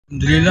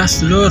Alhamdulillah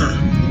sedulur,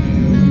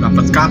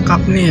 dapat kakap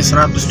nih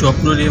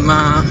 121.200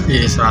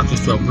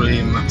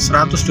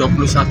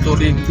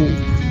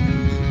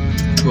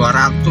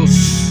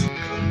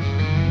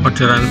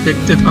 orderan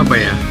fiktif apa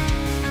ya,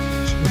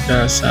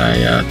 sudah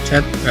saya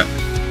chat nggak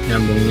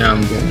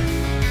nyambung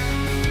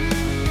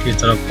di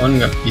telepon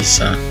nggak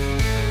bisa,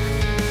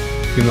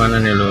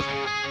 gimana nih lur?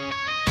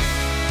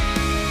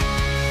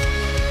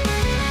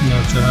 Ini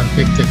orderan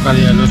fiktif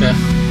kali ya lur ya,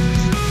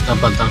 kita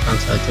batalkan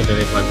saja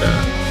daripada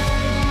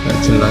nggak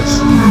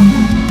jelas.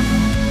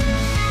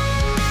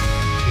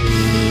 Di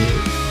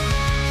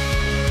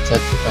chat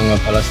juga nggak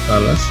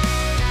balas-balas.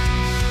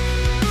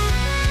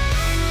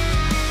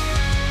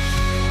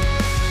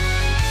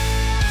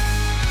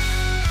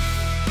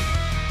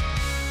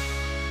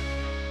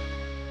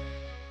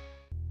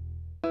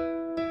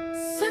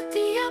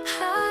 Setiap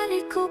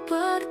hari ku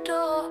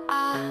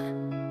berdoa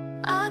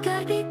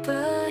agar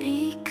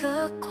diberi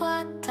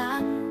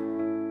kekuatan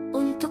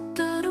untuk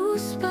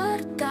terus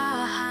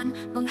bertahan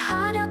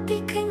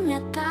menghadapi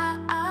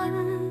kenyataan.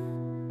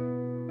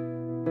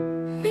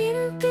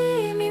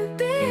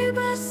 Mimpi-mimpi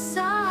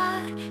besar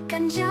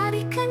kan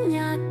jadi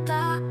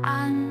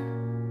kenyataan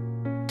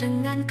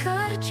dengan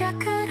kerja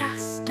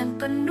keras dan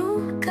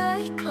penuh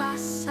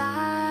keikhlasan.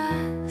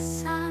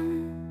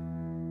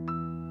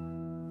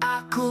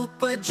 Aku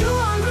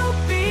pejuang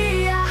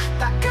rupiah,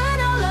 tak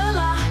kenal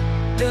lelah.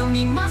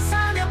 Demi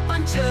masa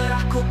depan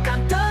cerah, ku kan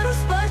terus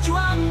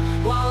berjuang.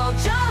 Walau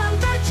jalan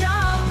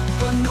terjal,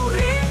 penuh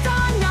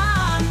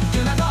rintangan.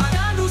 Dengan doa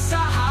dan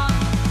usaha,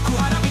 ku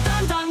hadapi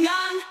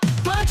tantangan.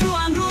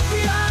 Pejuang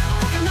rupiah,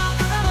 tak kenal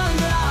kata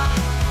menyerah.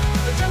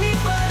 Demi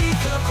beri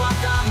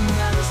kekuatan,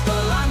 harus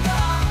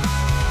melangkah.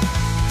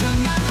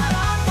 Dengan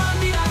harapan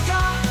di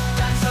dada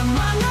dan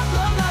semangat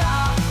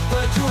membara.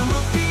 Pejuang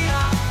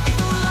rupiah,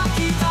 itulah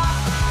kita.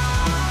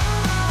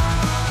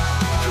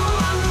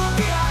 Pejuang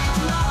rupiah,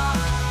 itulah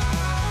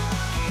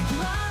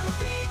kita.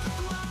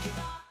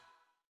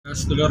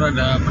 Sedulur,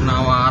 ada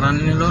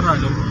penawaran ini lur,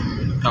 aduh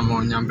udah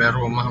mau nyampe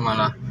rumah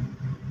malah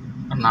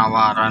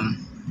penawaran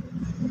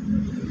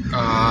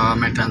ke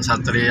Medan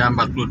Satria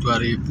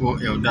 42.000.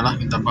 Ya udahlah,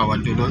 kita bawa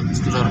dulu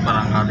sedulur,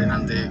 barangkali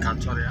nanti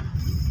kacor ya.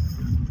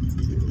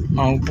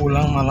 Mau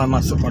pulang malah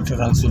masuk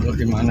orderan sedulur,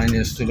 gimana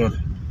ini sedulur?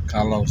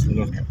 Kalau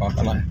sedulur gak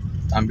apa-apa lah,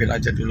 ambil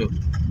aja dulu,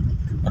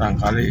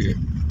 barangkali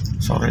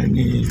sore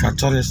ini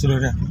kacor ya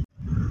sedulur ya.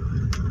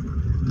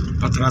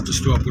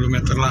 420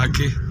 meter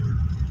lagi.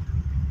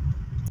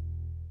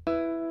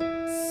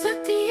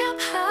 Setiap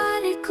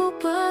hari ku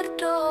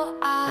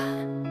berdoa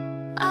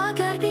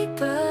agar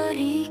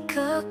diberi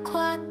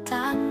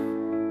kekuatan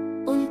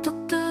untuk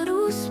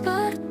terus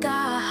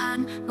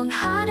bertahan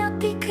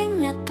menghadapi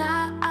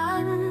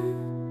kenyataan.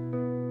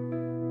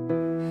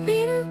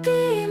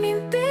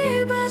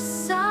 Mimpi-mimpi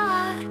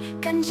besar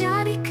kan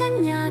jadi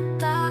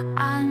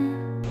kenyataan.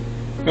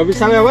 Gak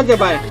bisa lewat ya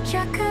Pak ya?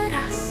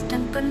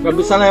 Gak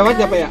bisa lewat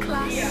ya Pak ya?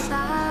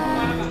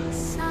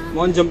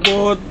 Mau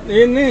jemput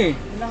ini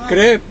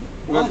Grab,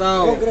 nggak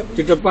tahu,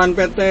 di depan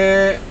PT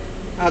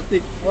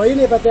Atik. Oh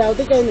ini PT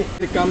Altika ini?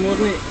 Atika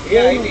Murni.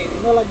 Iya ini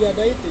lagi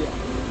ada itu ya.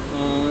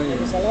 Oh iya.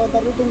 Bisa lewat,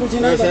 ntar lu tunggu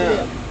sini Nah, aja saya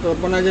ya.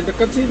 telepon aja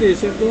deket sih di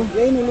situ.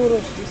 Ya ini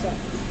lurus bisa.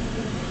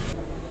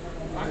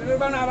 Ini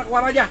bang arah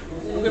keluar aja.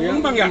 Mungkin Ya,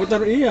 penumpang ya?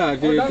 muter iya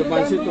di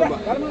depan situ Pak.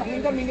 Karena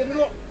minggir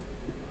dulu.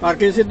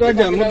 Parkir situ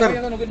aja, muter.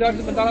 Nunggu dari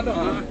sebentar tuh.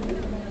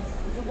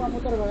 Coba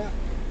muter Pak ya.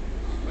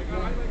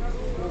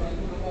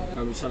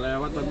 Gak bisa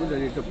lewat tapi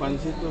dari depan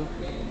situ.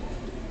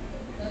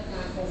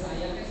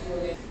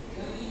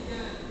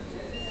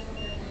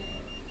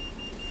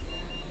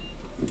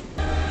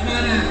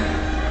 Gimana?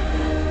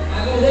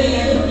 Aku udah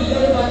ingat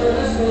 3,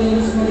 14,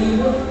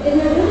 10.000.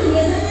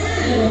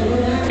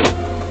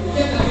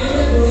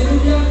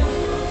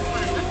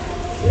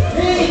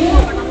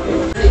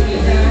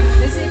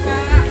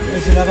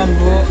 Silakan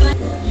Bu.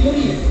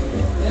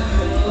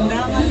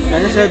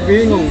 Kayaknya saya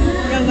bingung.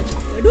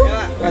 Aduh.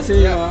 Kasih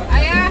ya.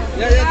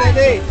 Ya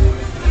tadi.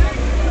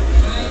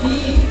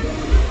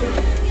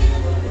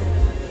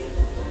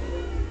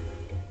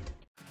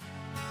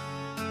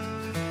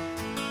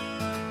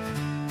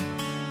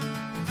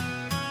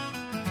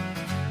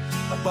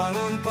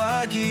 Bangun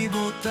pagi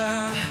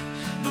buta,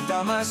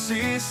 buta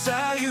masih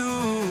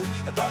sayu,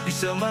 tapi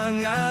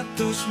semangat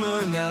terus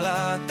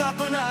menyala, tak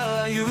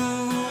pernah layu.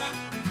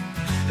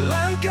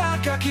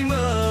 Langkah kaki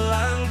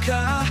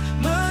melangkah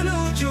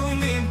menuju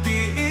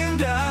mimpi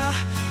indah.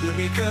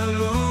 Demi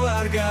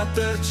keluarga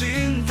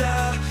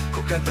tercinta,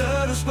 ku kan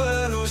terus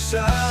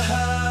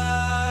berusaha.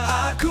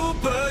 Aku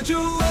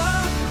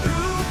pejuang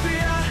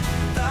rupiah,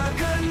 tak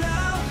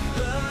kenal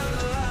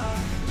lelah.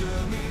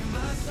 Demi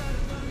masa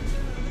depan.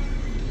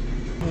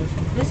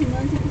 Udah sini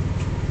aja.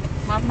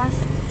 Maaf mas.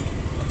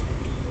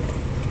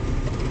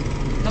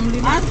 65.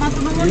 Mas,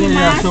 matur nuwun Ini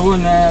ya mas.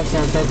 suwun ya,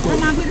 saya satu.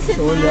 Mampir sih,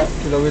 Suwun ya, Mas.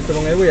 kilo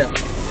 3.000 ya.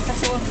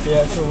 Suwun.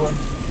 Iya suwun.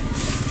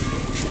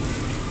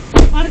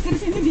 Parkir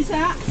sini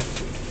bisa.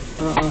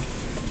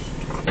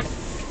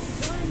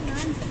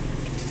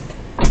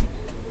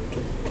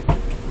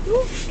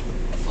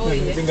 Oh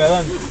iya.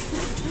 Ketinggalan.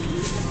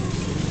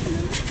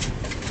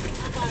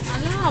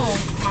 mau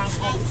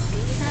mangkok.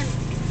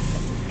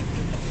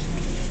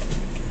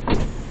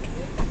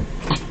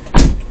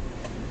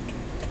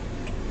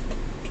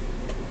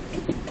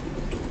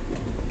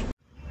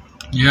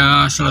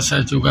 Ya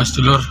selesai juga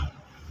sedulur.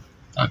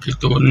 Tadi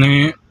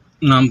tunai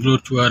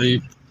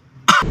 62.000.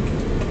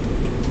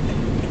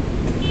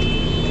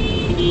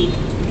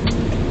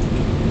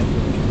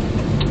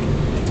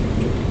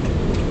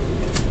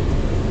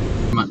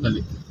 Tadi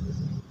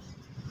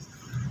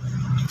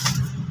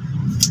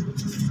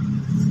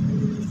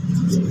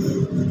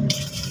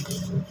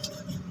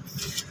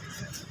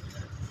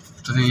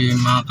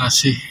terima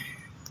kasih.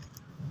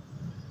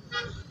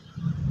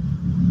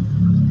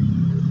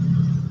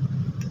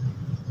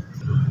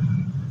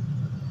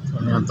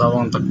 Ternyata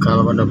wong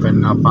Tegal pada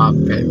pengen Ngapak,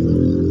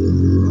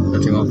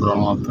 jadi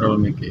ngobrol-ngobrol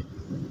Miki.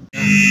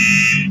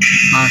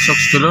 Masuk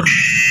sedulur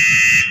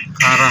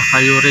ke arah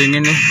kayu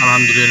ringin nih,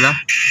 alhamdulillah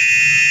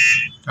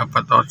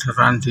dapat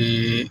orderan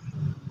di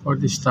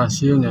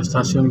stasiun ya,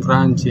 stasiun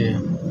Kranji ya.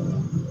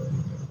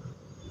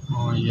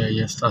 Oh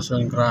iya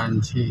stasiun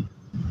Kranji,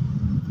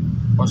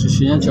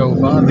 posisinya jauh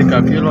banget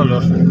 3 kilo loh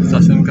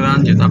stasiun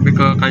Kranji, tapi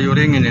ke kayu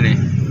ringin ini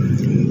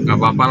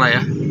nggak apa-apa lah ya.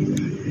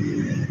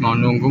 Mau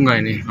nunggu nggak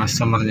ini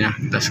customernya?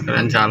 Kita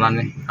sekalian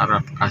jalan nih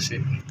arah Bekasi.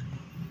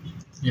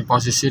 Ini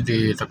posisi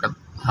di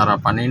dekat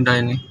Harapan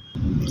Indah ini.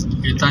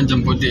 Kita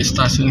jemput di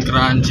stasiun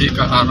Kranji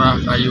ke arah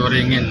kayu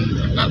ringin,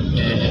 dekat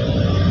di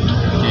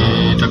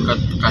dekat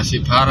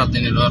Bekasi Barat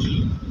ini lor.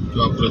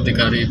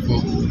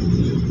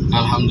 23.000.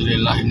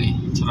 Alhamdulillah ini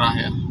cerah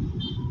ya.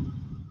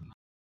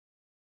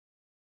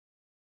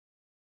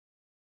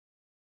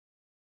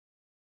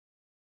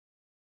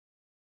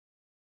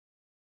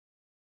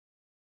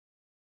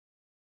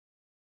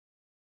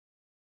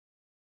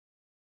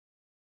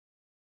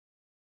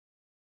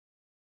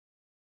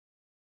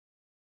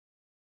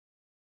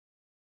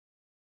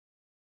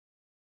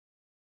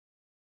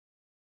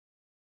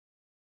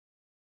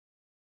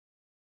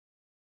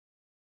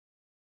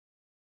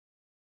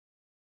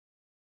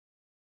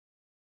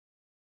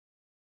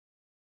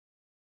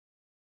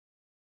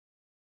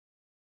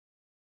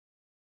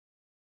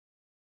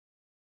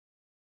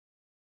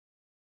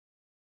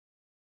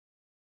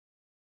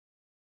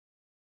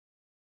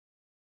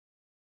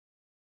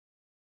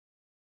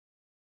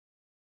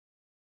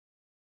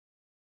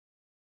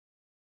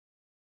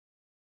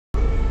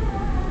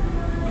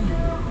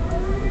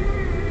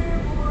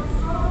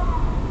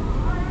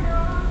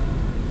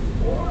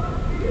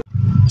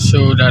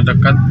 Sudah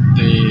dekat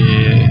di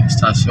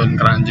stasiun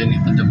Kranji nih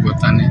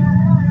penjemputan nih.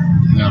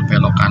 Tinggal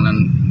belok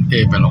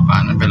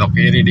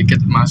kiri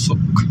dikit masuk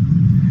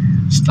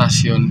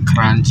stasiun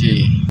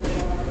Kranji.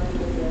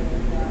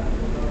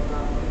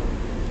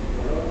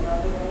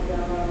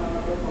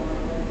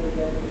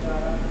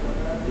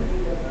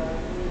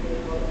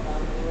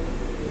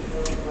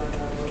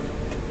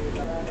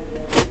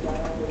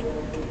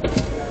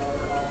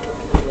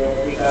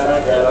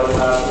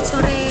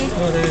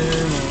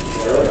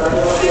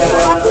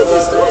 Aku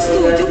justru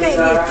setuju kayak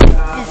gitu.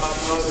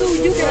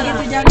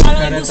 Jangan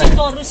kalau itu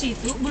Sitorus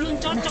itu belum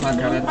cocok,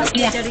 belum pas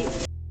dia cari.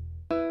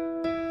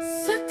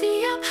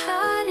 Setiap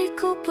hari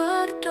ku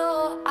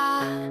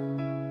berdoa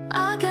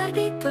agar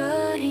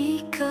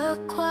diberi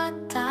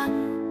kekuatan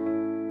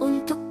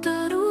untuk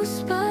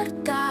terus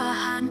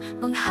bertahan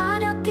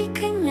menghadapi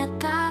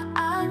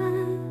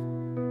kenyataan.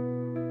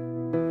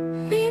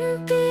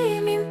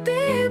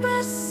 Mimpi-mimpi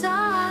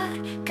besar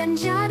kan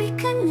jadi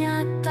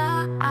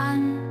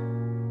kenyataan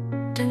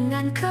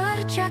dengan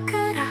kerja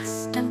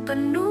keras dan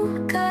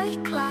penuh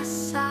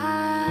keikhlasan.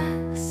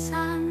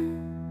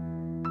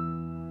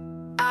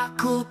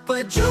 Aku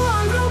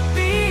pejuang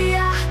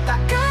rupiah,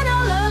 tak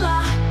kenal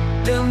lelah.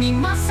 Demi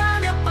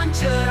masa depan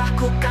cerah,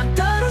 ku kan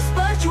terus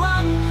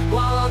berjuang.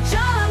 Walau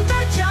jalan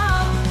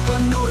terjal,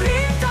 penuh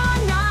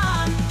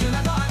rintangan,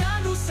 dengan doa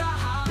dan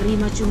usaha.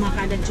 Terima cuma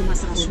kadang cuma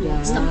 100.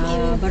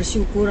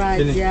 Bersyukur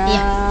aja. Iya.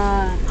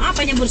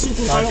 Apanya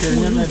bersyukur kalau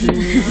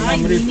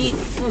ini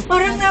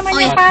Orang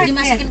namanya iya, Pak.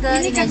 dimasukin ke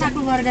Ini kan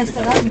satu keluarga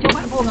setelah. Coba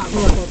kok nggak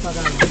keluar kota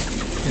dalam.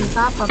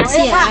 Minta apa?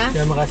 Makasih ya.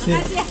 Ya makasih.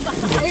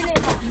 Ini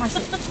Pak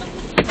masuk.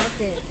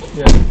 Oke.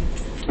 Ya.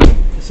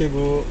 Makasih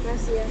Bu.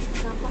 Kasih ya.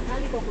 Gampang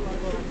kali kok keluar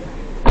kota.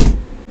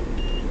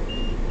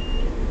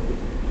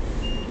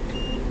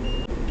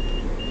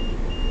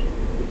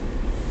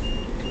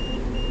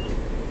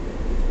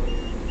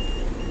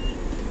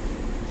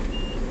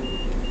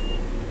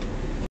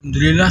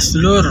 Alhamdulillah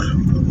sedulur,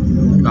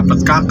 dapat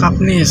kakap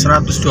nih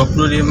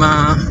 121.200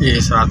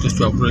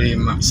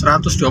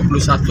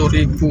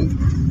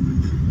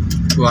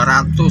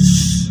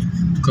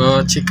 ke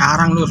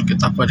Cikarang lur.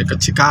 Kita balik ke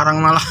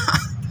Cikarang malah.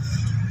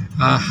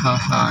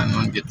 Hahaha,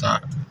 emang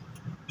kita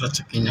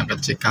rezekinya ke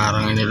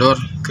Cikarang ini lur.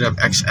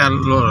 GRABCAR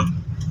lur.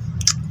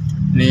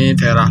 Ini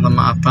daerah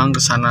Lemah Abang,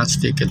 kesana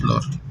sedikit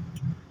lur.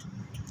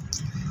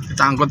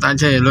 Kita angkut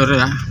aja ya lur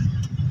ya,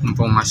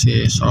 mumpung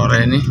masih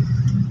sore nih.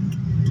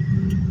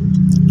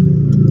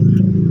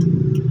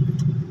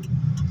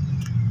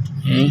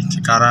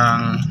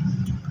 Cikarang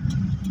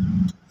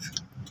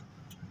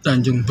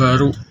Tanjung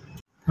Baru.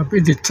 Tapi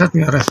di chat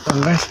nggak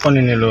respon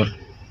ini lur.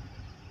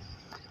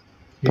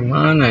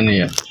 Gimana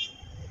nih ya?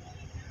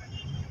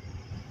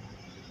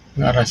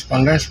 Nggak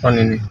respon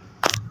ini.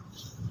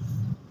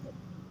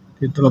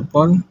 Di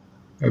telepon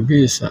nggak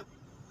bisa.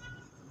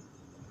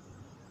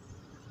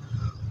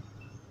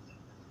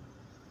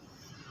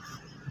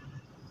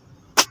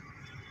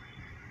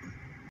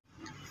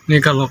 Ini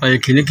kalau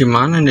kayak gini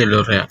gimana nih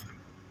lur ya?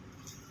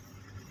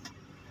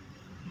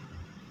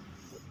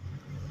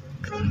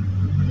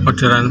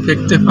 Orderan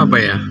fiktif apa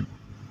ya?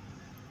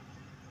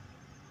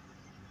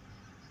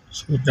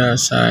 Sudah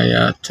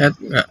saya chat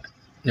nggak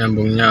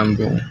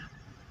nyambung,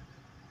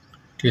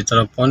 di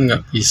telepon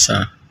nggak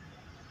bisa.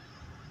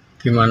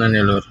 Gimana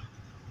nih lur?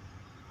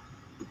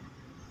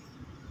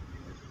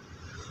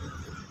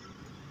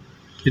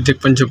 Titik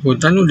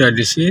penjemputan udah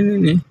di sini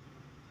nih.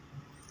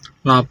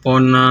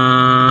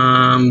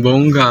 Laponan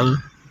Bonggal.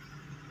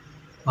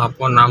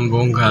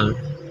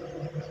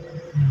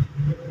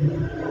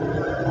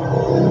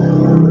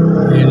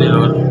 Ini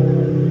lur.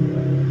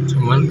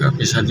 Cuman nggak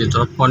bisa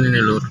ditelepon ini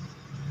lur.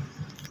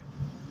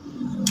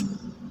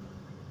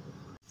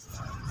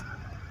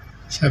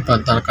 Saya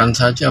batalkan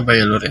saja apa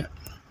ya lur ya?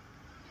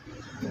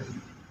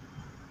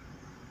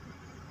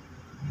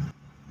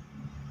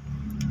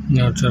 Ini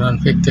orderan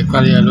fiktif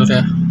kali ya lur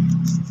ya.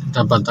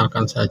 Kita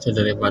batalkan saja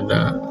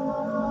daripada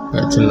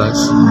nggak jelas.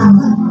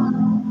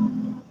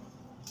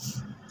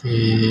 Di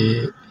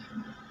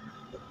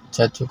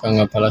chat juga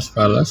nggak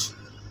balas-balas.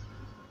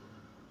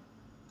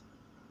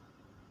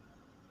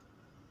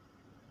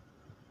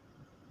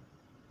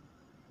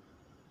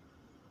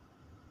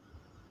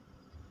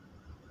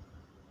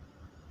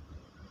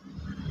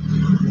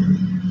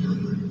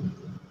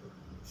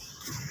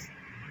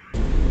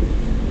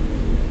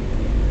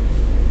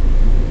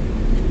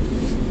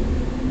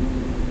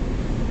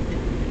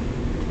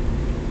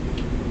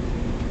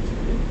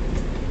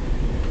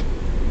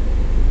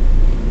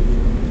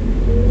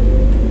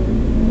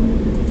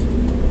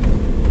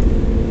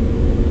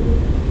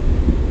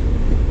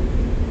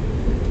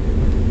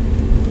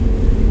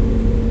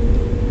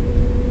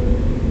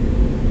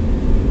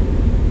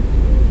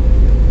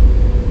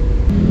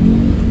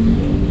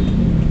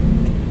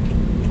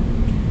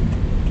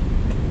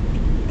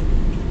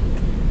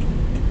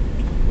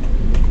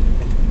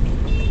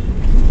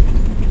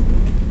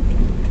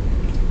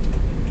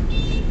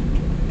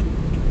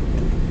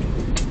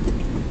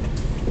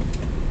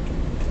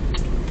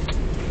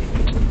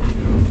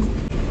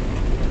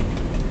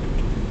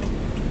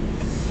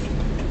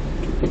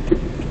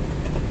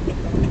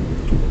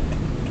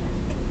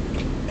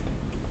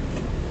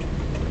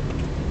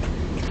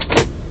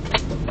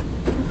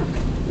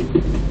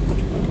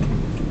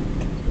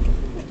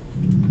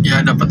 Ya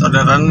dapat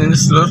orderan ini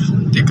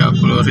seluruh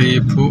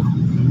 30.000.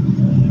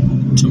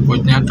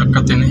 Jemputnya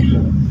dekat ini.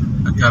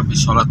 Lagi habis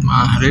sholat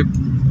maghrib.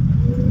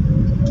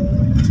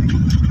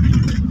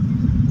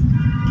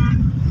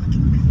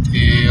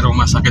 Di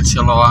rumah sakit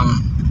Siloam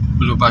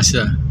Bulu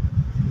Pasya.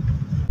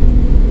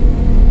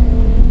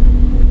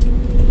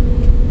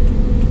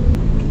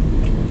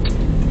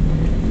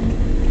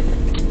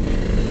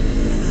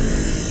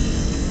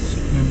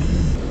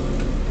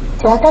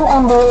 Silakan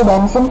ambil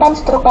dan simpan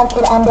struk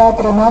parkir Anda.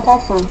 Terima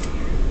kasih.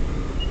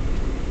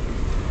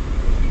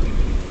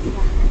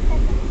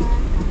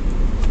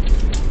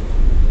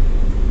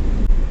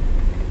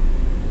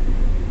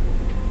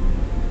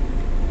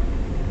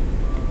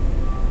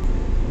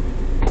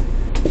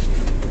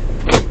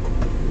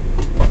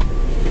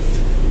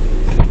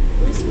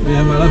 Ya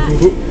malah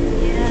bu,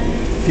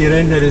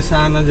 kirain dari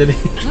sana jadi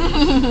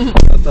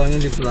fotonya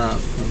di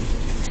belakang.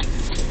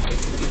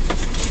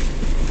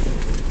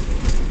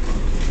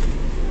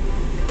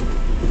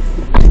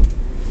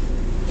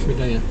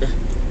 Sudah ya.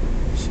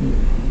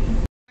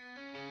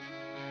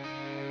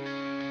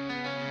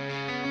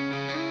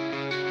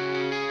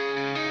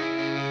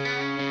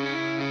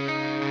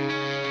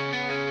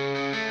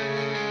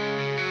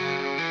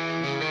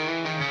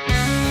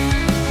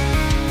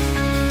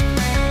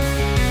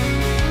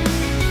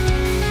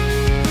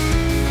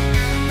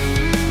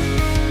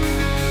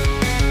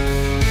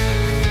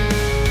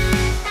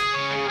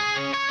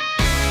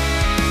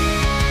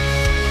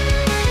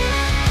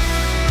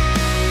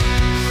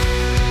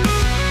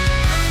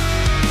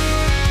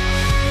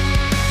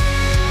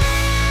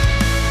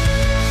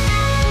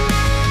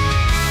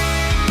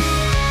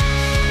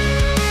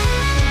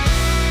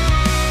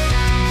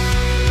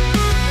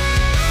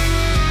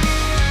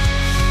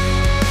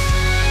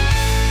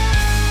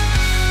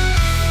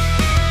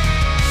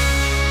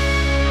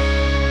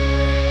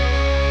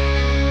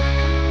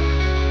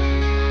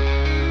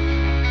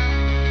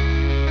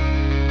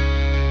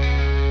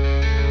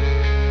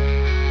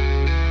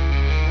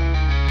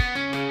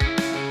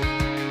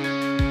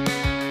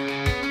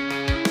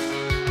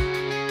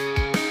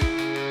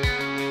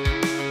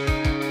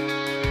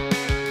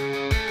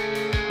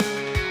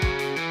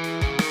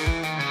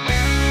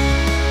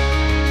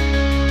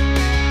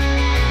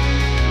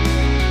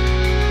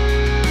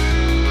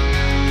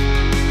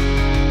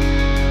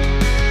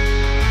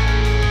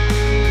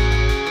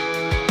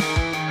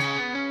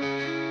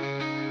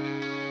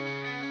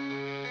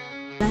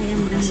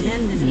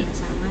 mudah-mudahan dan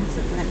bersama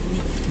setelah ini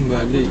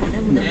Kembali.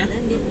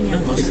 mudah-mudahan dia punya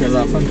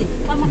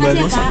 38. Pak, makasih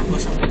ya Pak.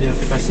 Ya,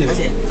 terima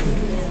kasih.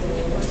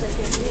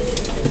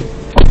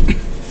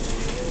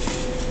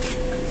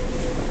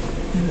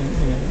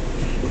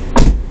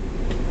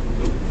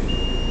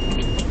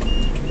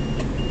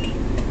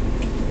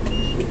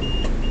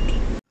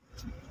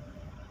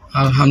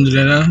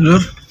 Alhamdulillah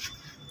Lur,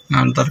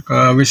 ngantar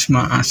ke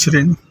Wisma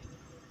Asrin.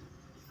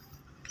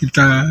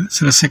 Kita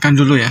selesaikan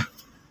dulu ya.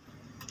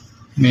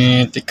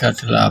 Ini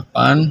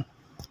 38.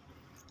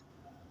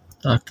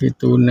 Tadi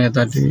tunai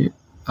tadi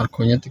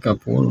harganya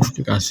 30,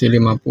 dikasih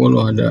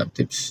 50, ada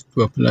tips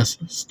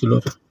 12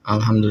 sedulur.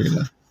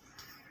 Alhamdulillah.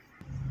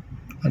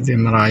 Ada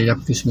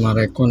merayap di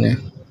Semarekon ya.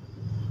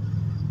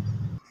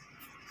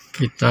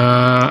 Kita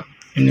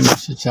ini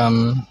masih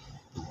jam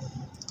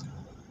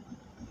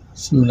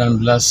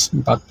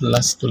 19.14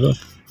 dulu.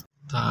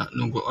 Kita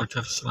nunggu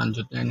order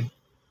selanjutnya nih.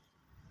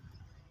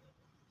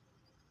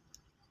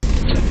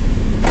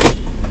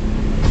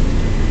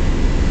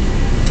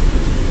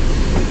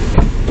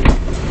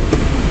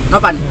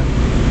 Kapan?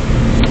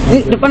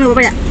 Ini depan apa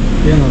ya?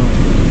 Iya nggak?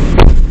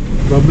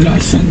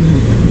 12-an.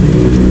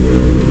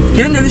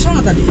 Kira dari sana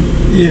tadi?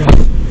 Iya.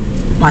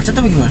 Macet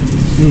apa gimana?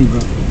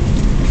 Enggak.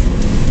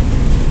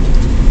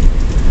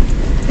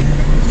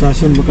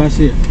 Stasiun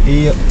Bekasi ya?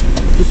 Iya.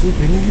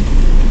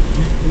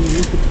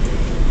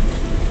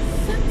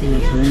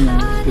 Setiap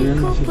hari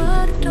ku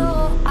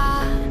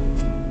berdoa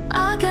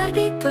agar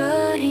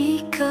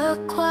diberi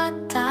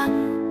kekuatan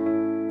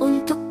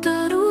untuk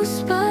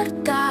terus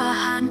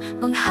bertahan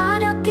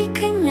menghadapi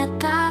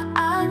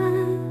kenyataan.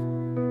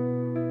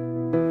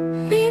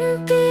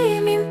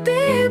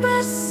 Mimpi-mimpi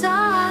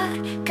besar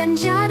kan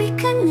jadi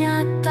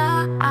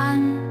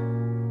kenyataan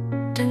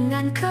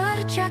dengan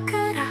kerja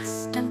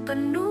keras dan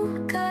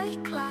penuh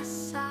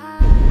keikhlasan.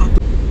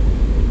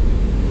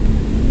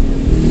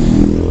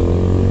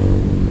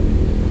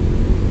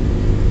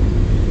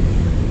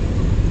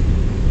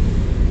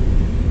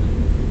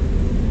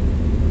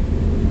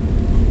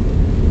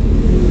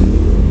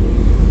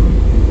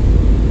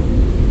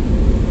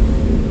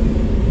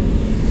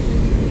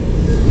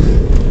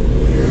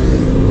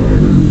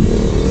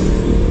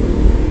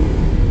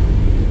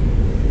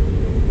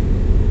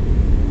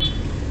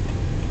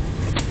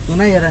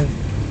 Tunai ya Ran?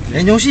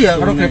 Penyong sih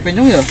ya, kalau kayak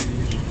penyong ya.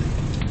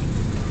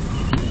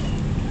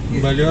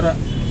 Kembali ora?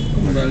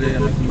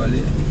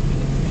 Kembali.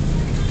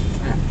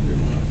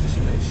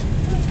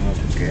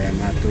 Oke,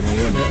 matur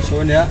nuwun.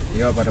 Suwun ya.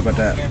 Yo pada.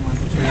 Ya,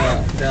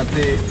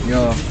 hati-hati.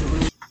 Yo.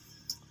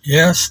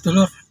 Ya,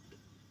 sedulur.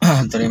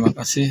 Terima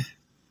kasih.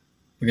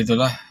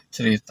 Begitulah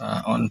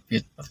cerita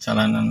onbid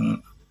perjalanan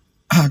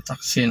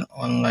taksi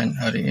online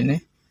hari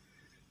ini.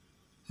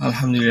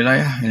 Alhamdulillah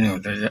ya, ini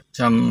udah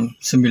jam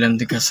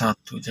 9.31,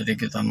 jadi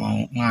kita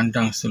mau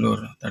ngandang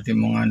sedulur. Tadi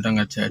mau ngandang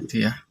nggak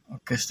jadi ya.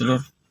 Oke sedulur,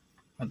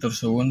 atur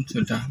suwun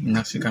sudah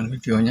menyaksikan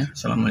videonya.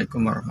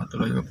 Assalamualaikum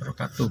warahmatullahi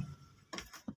wabarakatuh.